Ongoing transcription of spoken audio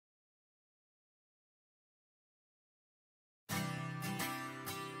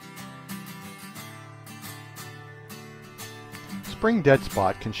spring dead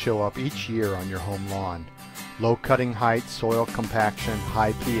spot can show up each year on your home lawn. Low cutting height, soil compaction,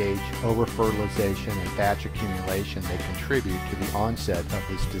 high pH, over-fertilization, and thatch accumulation may contribute to the onset of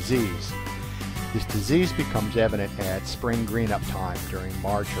this disease. This disease becomes evident at spring green-up time during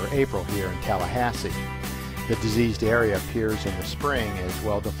March or April here in Tallahassee. The diseased area appears in the spring as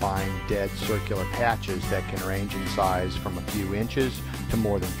well-defined dead circular patches that can range in size from a few inches to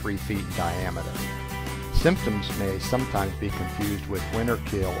more than 3 feet in diameter. Symptoms may sometimes be confused with winter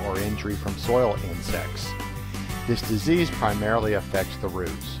kill or injury from soil insects. This disease primarily affects the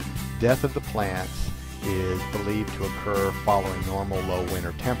roots. Death of the plants is believed to occur following normal low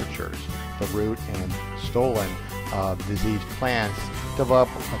winter temperatures. The root and stolon of diseased plants develop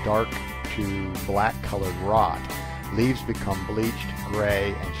a dark to black colored rot. Leaves become bleached,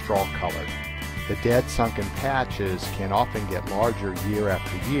 gray, and straw colored. The dead sunken patches can often get larger year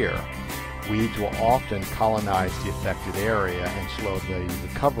after year. Weeds will often colonize the affected area and slow the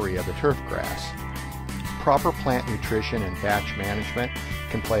recovery of the turf grass. Proper plant nutrition and batch management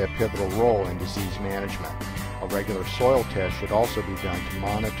can play a pivotal role in disease management. A regular soil test should also be done to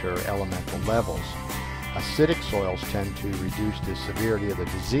monitor elemental levels. Acidic soils tend to reduce the severity of the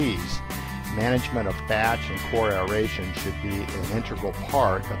disease. Management of thatch and core aeration should be an integral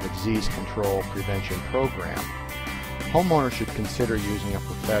part of the disease control prevention program. Homeowners should consider using a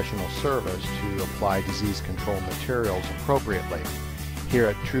professional service to apply disease control materials appropriately. Here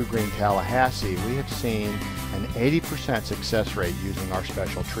at TruGreen Tallahassee, we have seen an 80% success rate using our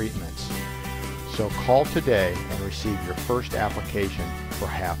special treatments. So call today and receive your first application for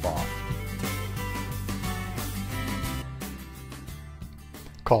half off.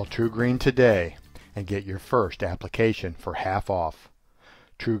 Call TruGreen today and get your first application for half off.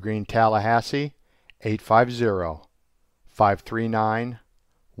 TruGreen Tallahassee,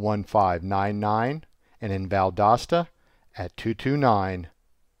 850-539-1599, and in Valdosta at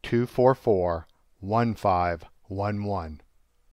 229-244-1511.